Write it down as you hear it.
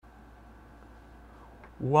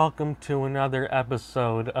Welcome to another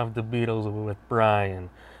episode of The Beatles with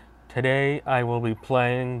Brian. Today I will be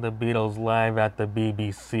playing The Beatles live at the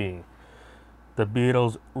BBC. The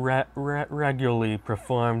Beatles regularly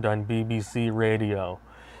performed on BBC Radio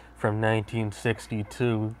from 1962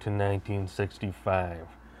 to 1965,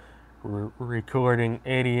 recording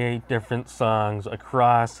 88 different songs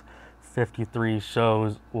across 53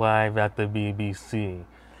 shows live at the BBC.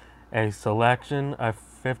 A selection of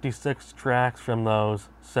 56 tracks from those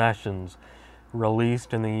sessions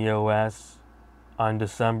released in the US on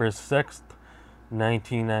December 6,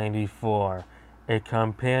 1994. A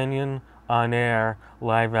companion on air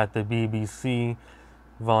live at the BBC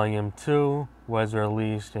Volume 2 was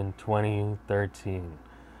released in 2013.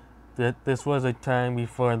 This was a time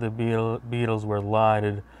before the Beatles were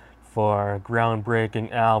lauded for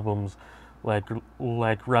groundbreaking albums like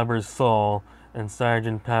Rubber Soul and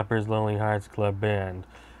Sgt. Pepper's Lonely Hearts Club Band,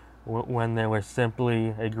 when they were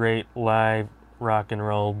simply a great live rock and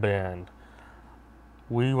roll band.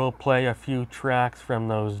 We will play a few tracks from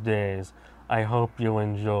those days. I hope you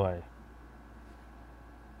enjoy.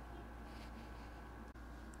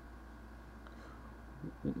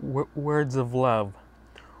 Words of Love.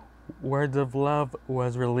 Words of Love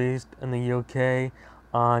was released in the UK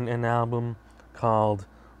on an album called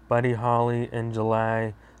Buddy Holly in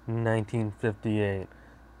July 1958.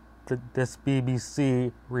 This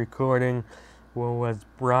BBC recording was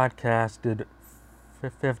broadcasted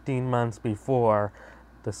 15 months before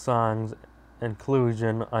the song's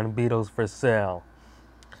inclusion on Beatles for Sale.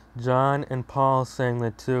 John and Paul sang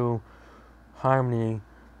the two harmony,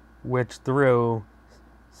 which through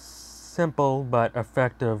simple but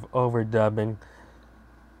effective overdubbing,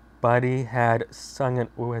 Buddy had sung it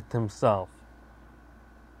with himself.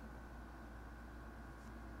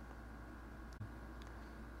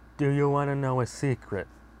 Do you want to know a secret?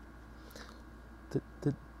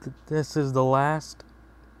 This is the last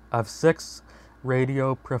of 6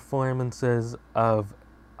 radio performances of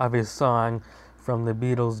a song from the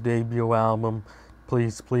Beatles' debut album,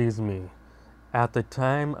 Please Please Me. At the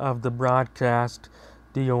time of the broadcast,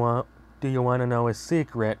 Do You Want to Know a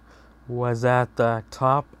Secret was at the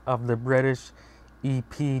top of the British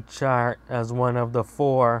EP chart as one of the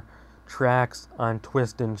 4 tracks on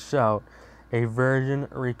Twist and Shout, a version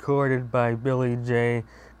recorded by Billy J.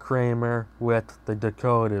 Kramer with the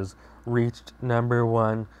Dakotas, reached number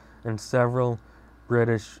 1 in several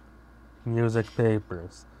British music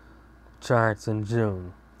papers charts in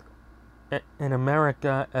June. In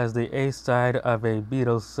America, as the A-side of a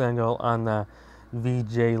Beatles single on the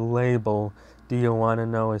VJ label, Do You Want to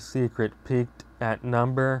Know a Secret peaked at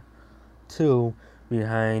number 2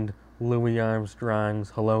 behind Louis Armstrong's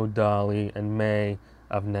Hello Dolly in May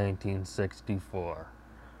of 1964.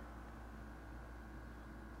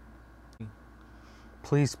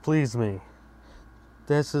 Please Please Me.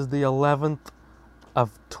 This is the 11th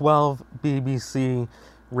of 12 BBC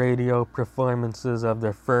radio performances of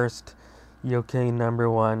their first UK number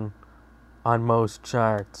 1 on most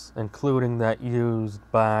charts, including that used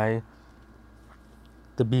by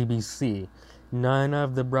the BBC. None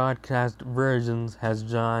of the broadcast versions has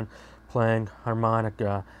John playing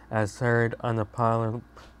harmonica as heard on the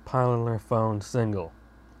Parlophone single.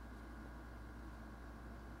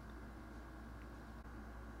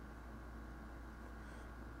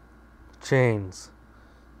 Chains.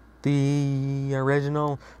 The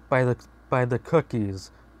original by the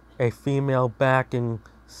Cookies, a female backing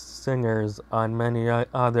singers on many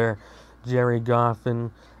other Jerry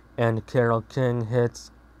Goffin and Carole King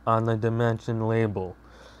hits on the Dimension label.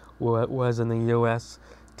 It was in the US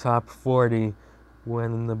Top 40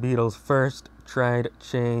 when the Beatles first tried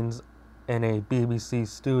Chains in a BBC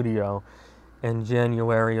studio in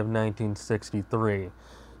January of 1963.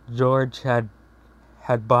 George had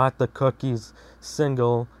bought the Cookies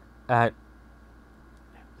single at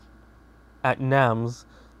NEMS,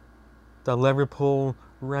 the Liverpool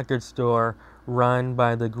record store run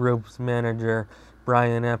by the group's manager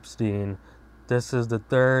Brian Epstein. This is the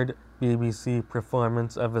 3rd BBC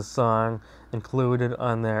performance of a song included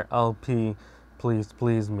on their LP, Please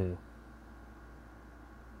Please Me.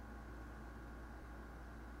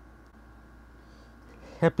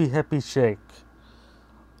 Hippie Hippie Shake.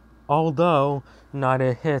 Although not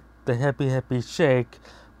a hit, the Hippie Hippie Shake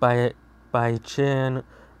by Chan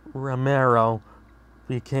Romero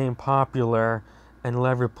became popular in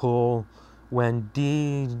Liverpool when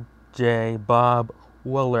DJ Bob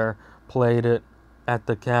Wooler played it at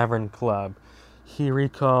the Cavern Club. He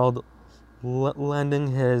recalled lending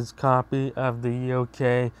his copy of the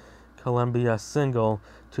UK Columbia single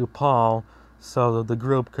to Paul so that the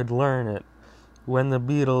group could learn it. When the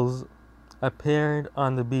Beatles appeared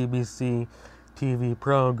on the BBC TV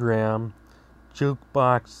program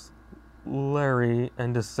Jukebox Larry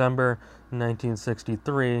in December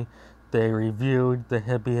 1963. They reviewed the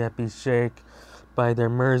Hippie Hippie Shake by their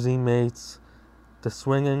Mersey mates, the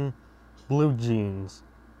Swinging Blue Jeans.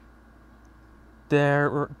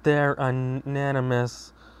 Their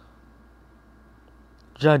unanimous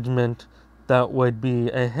judgment that would be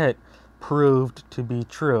a hit proved to be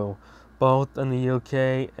true, both in the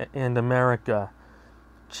UK and America.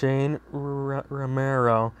 Shane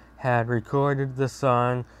Romero had recorded the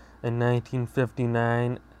song in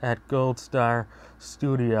 1959 at Gold Star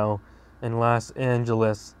Studio in Los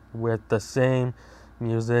Angeles with the same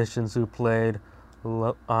musicians who played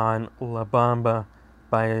on La Bamba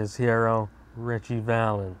by his hero Ritchie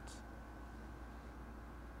Valens.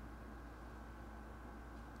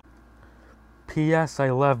 P.S. I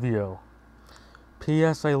Love You.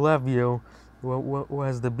 P.S. I Love You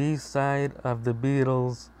was the B-side of the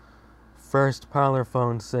Beatles' first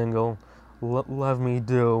Parlophone single, Love Me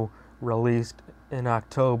Do, released in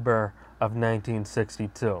October of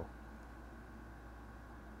 1962.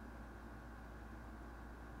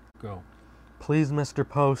 Go. Please Mr.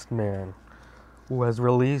 Postman was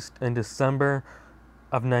released in December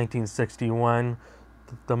of 1961.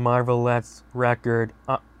 The Marvelettes record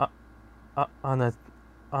on the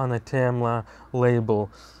Tamla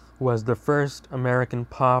label was the first American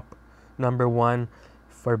pop #1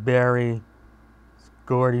 for Berry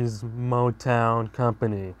Gordy's Motown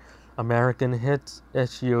Company. American hits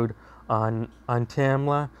issued on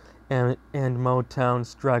Tamla and Motown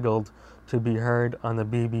struggled to be heard on the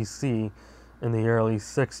BBC in the early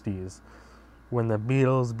 60s. When the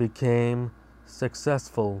Beatles became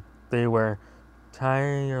successful, they were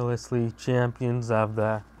tirelessly champions of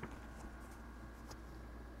the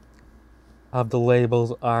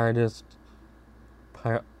label's artists,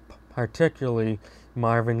 particularly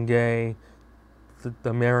Marvin Gaye,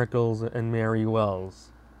 the Miracles, and Mary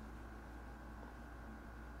Wells.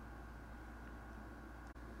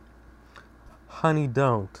 Honey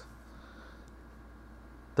Don't.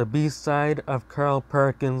 The B-side of Carl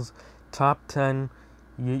Perkins' top 10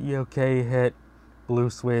 UK hit Blue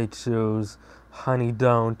Suede Shoes, Honey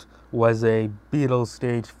Don't, was a Beatles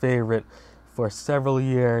stage favorite for several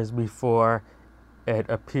years before it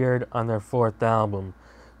appeared on their fourth album.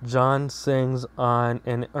 John sings on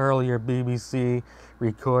an earlier BBC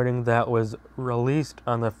recording that was released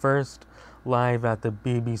on the first Live at the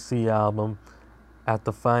BBC album at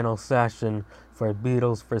the final session for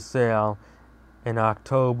Beatles for Sale in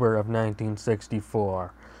October of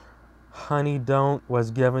 1964. Honey Don't was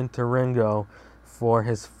given to Ringo for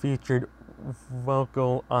his featured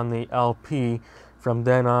vocal on the LP. From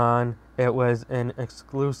then on, it was an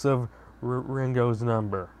exclusive Ringo's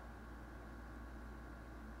number.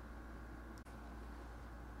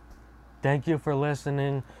 Thank you for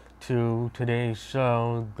listening to today's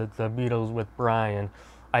show, The Beatles with Brian.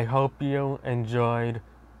 I hope you enjoyed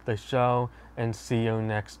the show and see you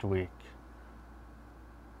next week.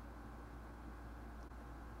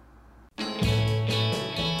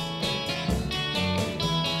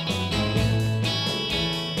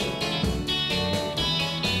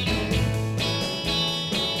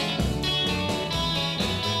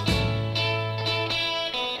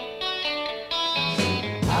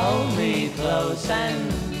 Hold me close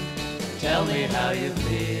and tell me how you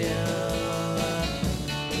feel.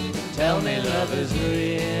 Tell me love is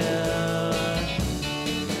real.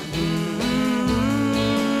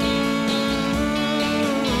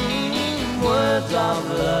 Words of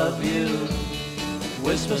love you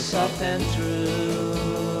whisper soft and true.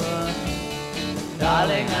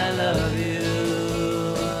 Darling, I love you.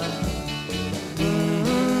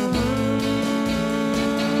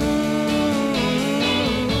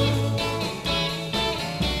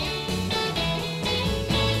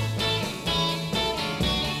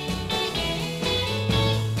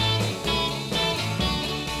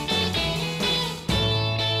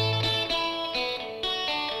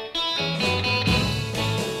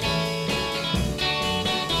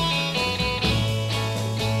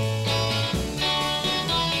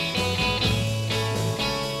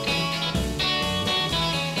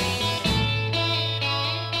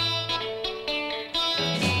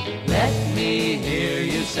 Let me hear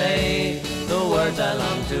you say the words I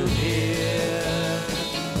long to hear.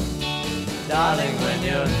 Darling, when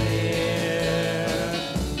you're near.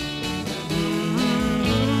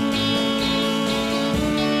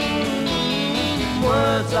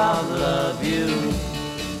 Words of love you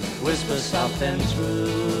whisper soft and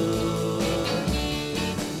true.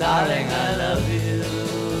 Darling, I love you.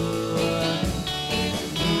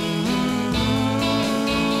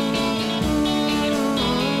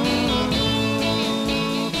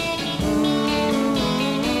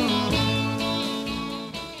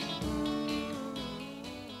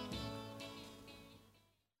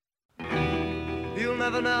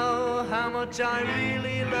 know how much I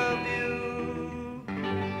really love you.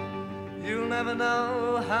 You'll never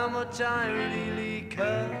know how much I really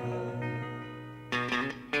care.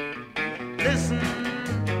 Listen,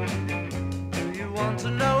 do you want to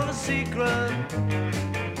know the secret?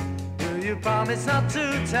 Do you promise not to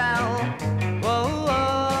tell? Whoa,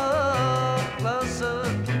 whoa, closer.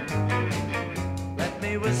 Let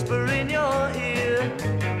me whisper in your ear.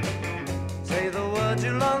 Say the words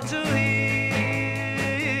you long to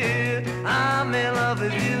hear. I'm in love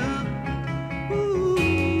with you. Ooh.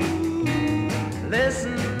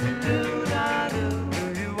 Listen, do-da-do.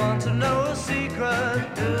 Do you want to know a secret?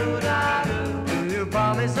 Do-da-do. Do you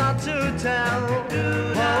promise not to tell?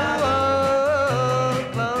 Do-da-do.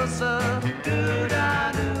 Whoa, closer.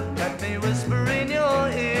 Do-da-do. Let me whisper in your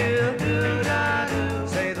ear. Do-da-do.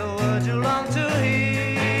 Say the words you long to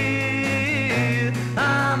hear.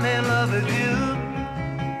 I'm in love with you.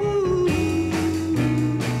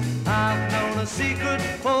 Ooh. I've known a secret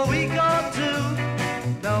for a week or two.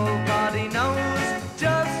 Nobody knows,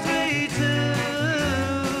 just we two.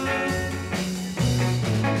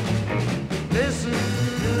 Listen,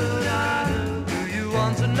 do-da-do. Do you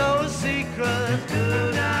want to know a secret?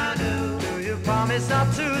 Do-da-do. Do you promise not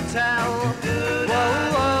to tell? Whoa,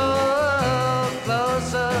 whoa,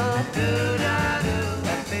 closer. Do-da-do.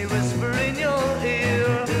 Let me whisper in your ear.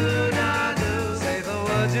 Do-da-do. Say the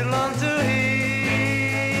words you long to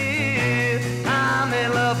hear. I'm in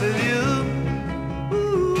love with you.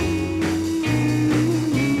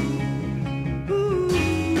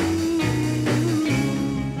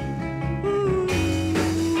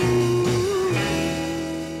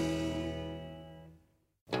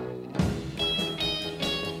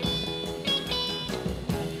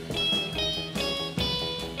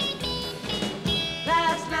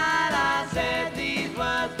 Last night I said these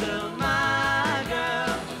words to my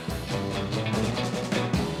girl.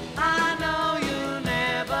 I know you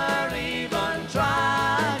never even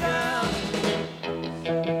try, girl.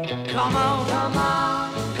 Come on, come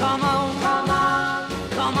on, come on, come on,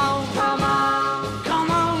 come on, come on,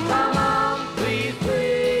 come on, come on. Please,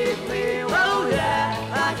 please, please, oh yeah,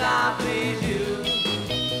 like I please you.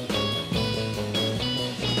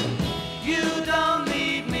 You don't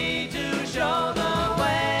need me to show the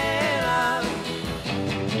way, love.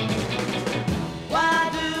 Why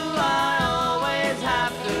do I always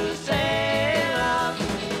have to say, love?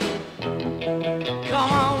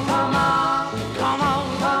 Come on, come on, come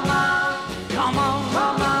on, come on, come on,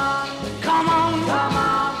 come on, come on, come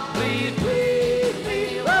on. Please, please,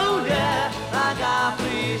 please, oh yeah, like I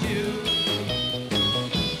please you.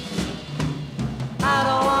 I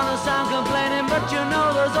don't wanna sound complaining, but you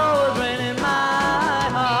know there's always rain in my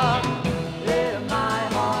heart. In my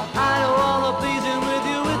heart. I do all the pleasing with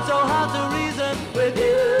you, it's so hard to reason with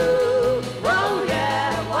you. Oh yeah,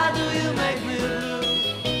 why do you make me blue?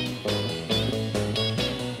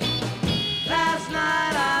 Last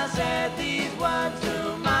night I said these words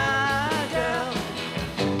to my girl.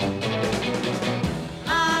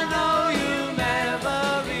 I know you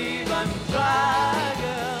never even try,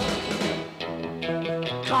 girl.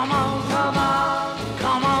 Come on, come on,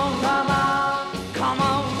 come on, come on, come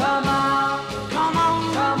on, come on, come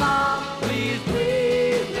on, come on. Please,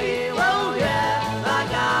 please, please, oh yeah,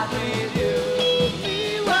 like I please you.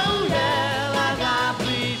 Oh yeah, like I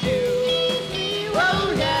please you.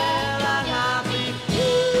 Oh yeah, like I please you.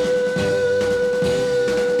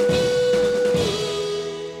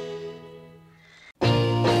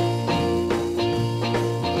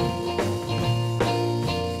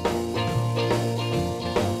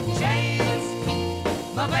 Chains,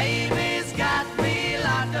 my baby's got me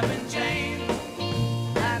locked up in chains,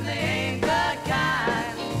 and they ain't the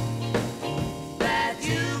kind that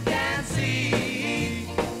you can see.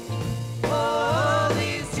 Oh,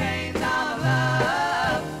 these chains of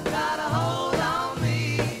love got a hold on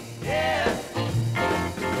me, yeah.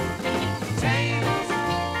 Chains,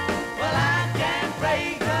 well I can't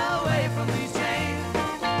break away from these chains,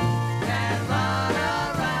 can't run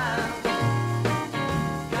around,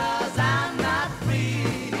 'cause I'm not free.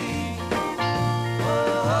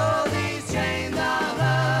 Oh, these chains of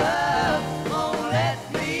love won't let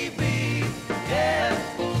me be, yeah.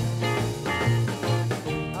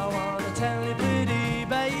 I wanna tell you, pretty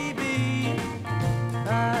baby,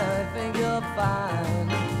 I think you're fine.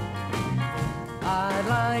 I'd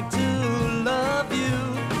like to love you,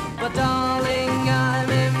 but darling, I'm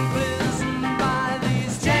imprisoned by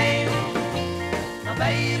these chains. My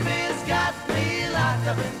baby's got me locked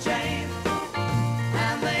up in chains,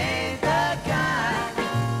 and they ain't the kind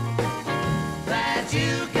that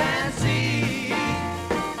you can see.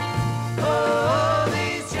 Oh,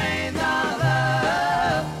 these chains of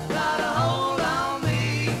love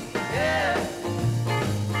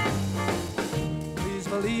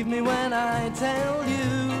tell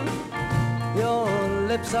you your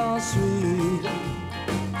lips are sweet.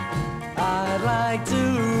 I'd like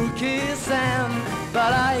to kiss them,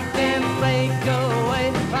 but I can't break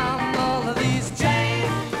away from all of these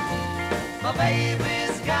chains. My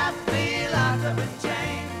baby's got me locked up in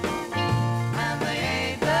chains, and they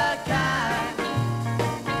ain't the kind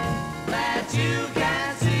that you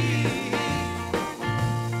can see.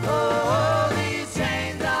 Oh, these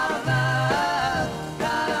chains of love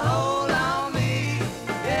got a hold on me,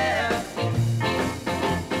 yeah.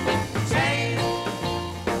 Chains,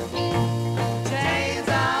 chains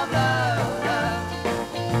of love,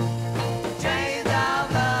 chains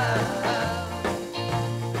of love,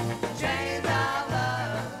 chains of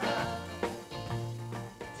love,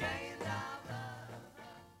 chains of love.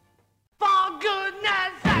 For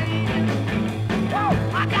goodness sake,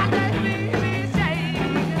 I got that baby shake.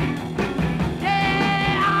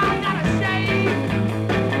 Yeah, I got a shake.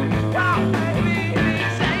 Oh, baby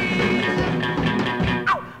shake.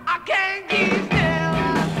 Oh, I can't keep still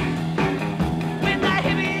with that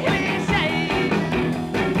hippie shake.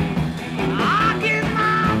 I get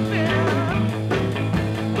my fill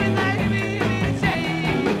with that hippie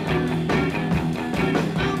shake.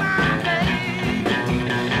 Through my leg.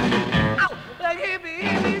 Oh, the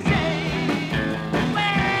hippie shake.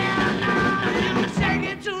 Well, now you shake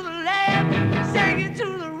it to the left, shake it to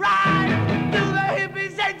the right, do the hippie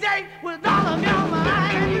shake with all of your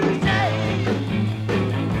might, and you shake.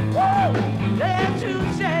 Woo! Let you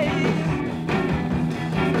shake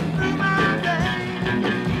through my leg.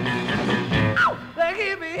 Oh, the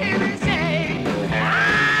hippie shake.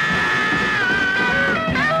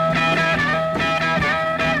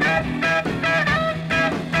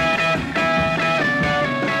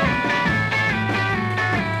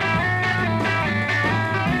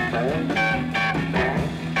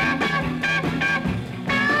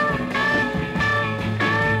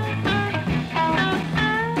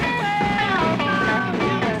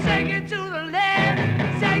 Shake it to the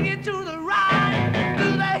left, shake it to the right,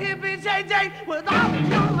 do the hippie shake with all of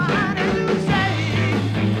your might, and you shake.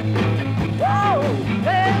 Whoa,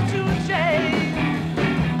 let you shake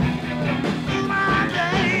through my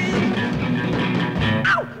leg.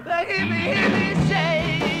 Ow, the hippie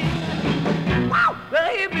shake. Wow, the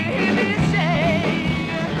hippie shake.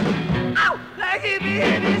 Ow, the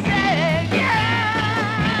hippie shake. Yeah.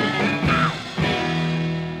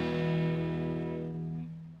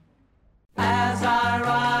 As I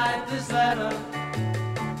write this letter,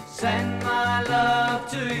 send my love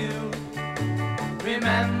to you.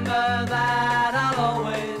 Remember that I'll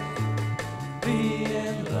always be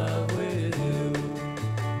in love with you.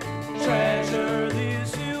 Treasure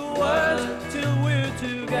these few words till we're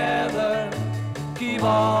together. Keep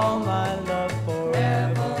all my love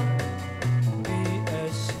forever.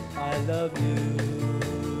 P.S. I love you.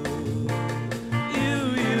 You.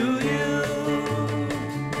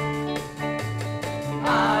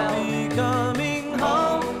 I'll be coming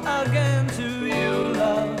home again to you,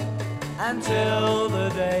 love, until the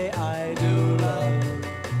day I do, love.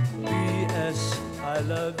 P.S. I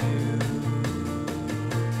love you.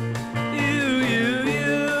 You.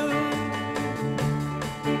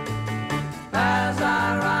 As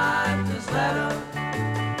I write this letter,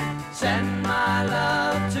 send my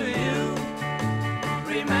love to you.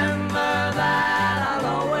 Remember that I'll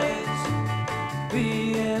always be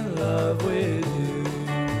in love with you.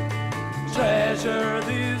 Treasure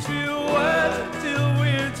these few words till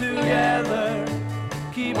we're together.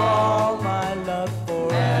 Keep all my love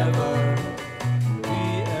forever.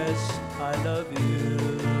 P.S. I love you.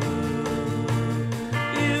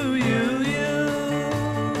 You.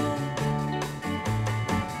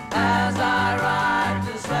 As I write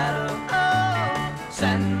this letter,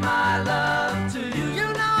 send my love to you. You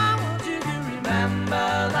know I want you to remember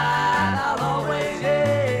that I'll always,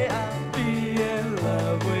 be in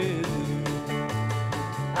love with you.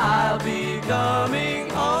 I'll be coming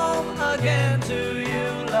home again to you,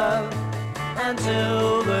 love,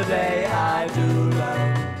 until the day I do,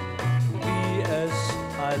 love. P.S.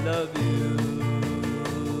 I love you.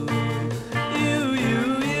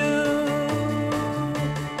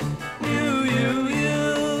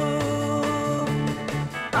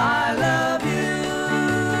 I love you.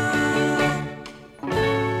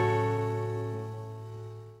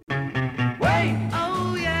 Wait,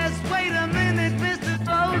 oh yes, wait a minute, Mr.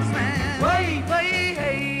 Postman. Wait,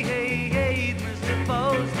 hey, Mr.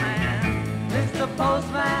 Postman. Mr.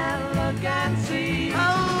 Postman, look and see.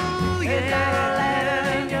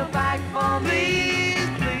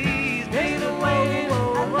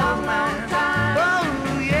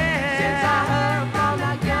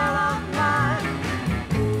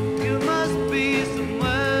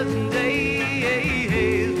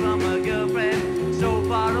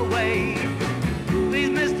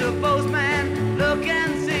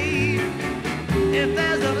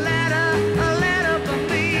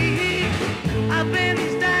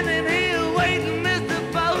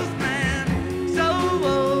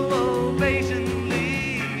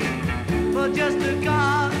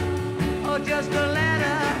 just a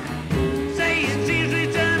letter saying she's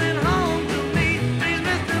returning home to me. Please,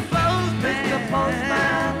 Mr. Postman. Mr.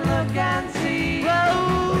 Postman, look and see.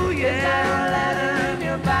 Oh, yeah. Is there a letter in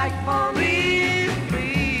your bag for me?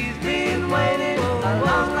 Please, been waiting a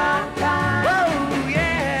long, long time. Oh,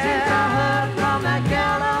 yeah. Since I heard from that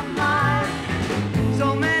girl of mine. So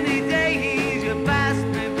many days you passed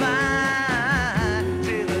me by.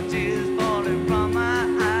 See the tears falling from my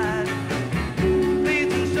eyes. Please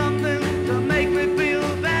do something to make me feel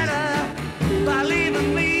better. By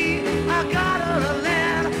leaving me, I got a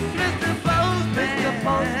letter. Mr. Postman. Mr.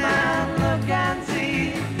 Postman, look and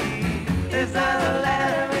see. Is there a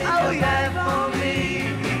letter in your bag for me?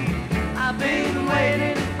 I've been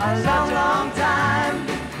waiting a long, long time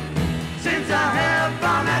since I heard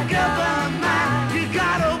from that girl of mine. You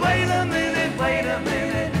gotta wait a minute, wait a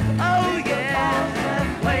minute. Oh yeah.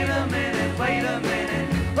 Wait a minute, wait a minute.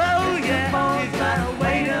 Oh yeah. You gotta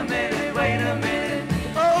wait a minute, wait a minute.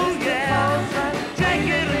 Oh yeah. Take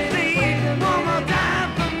it easy, one more time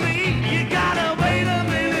for me. You gotta wait a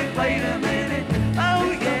minute, wait a minute.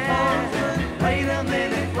 Oh yeah. Wait a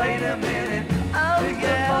minute, wait a minute. Oh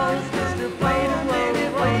yeah. Wait a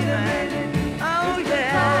minute, wait a minute. Oh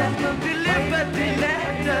yeah. Deliver the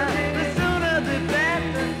letter, the sooner the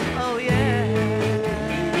better. Oh yeah.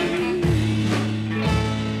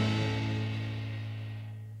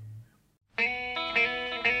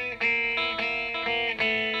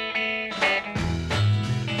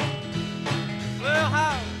 Well,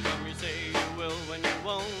 how come you say you will when you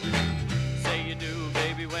won't? Say you do,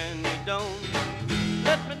 baby, when you don't.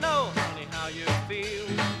 Let me know, honey, how you feel.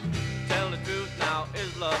 Tell the truth now,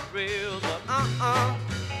 is love real? But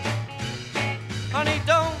honey,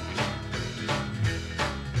 don't.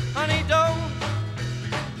 Honey, don't.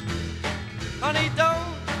 Honey,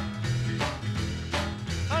 don't.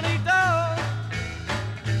 Honey, don't.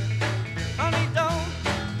 Honey, don't.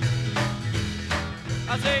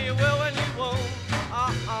 I say you will when you won't.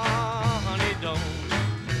 Honey, don't.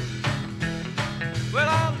 Well,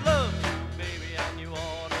 I love you, baby, and you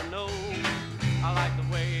ought to know. I like the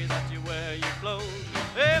way that you wear your clothes.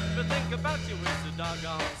 Everything about you is so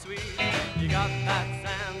doggone sweet. You got that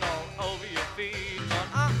sand all over your feet. But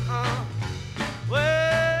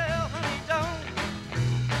well, honey, don't.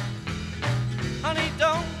 Honey,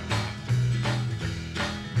 don't.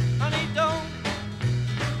 Honey, don't.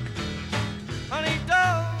 Honey,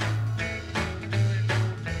 don't.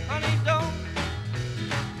 Honey, don't.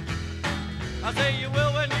 I say you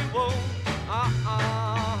will when you won't.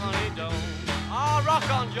 Honey, don't. Oh, rock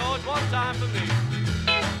on, George, one time for me.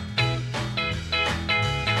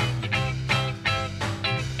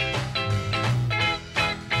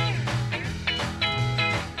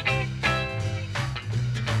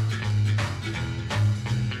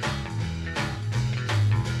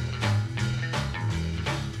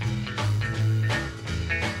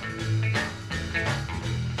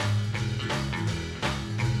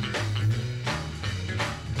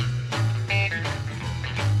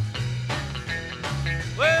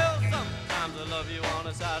 Well, sometimes I love you on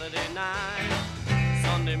a Saturday night.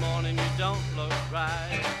 Sunday morning you don't look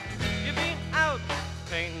right. You've been out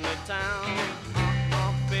painting the town.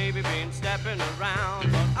 Baby, been stepping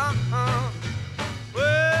around. But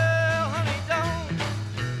well, honey, don't.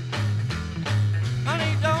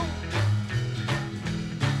 Honey, don't.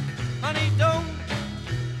 Honey, don't.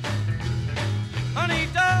 Honey,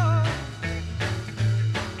 don't.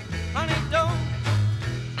 Honey, don't.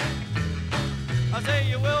 I say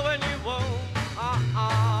you will when you won't.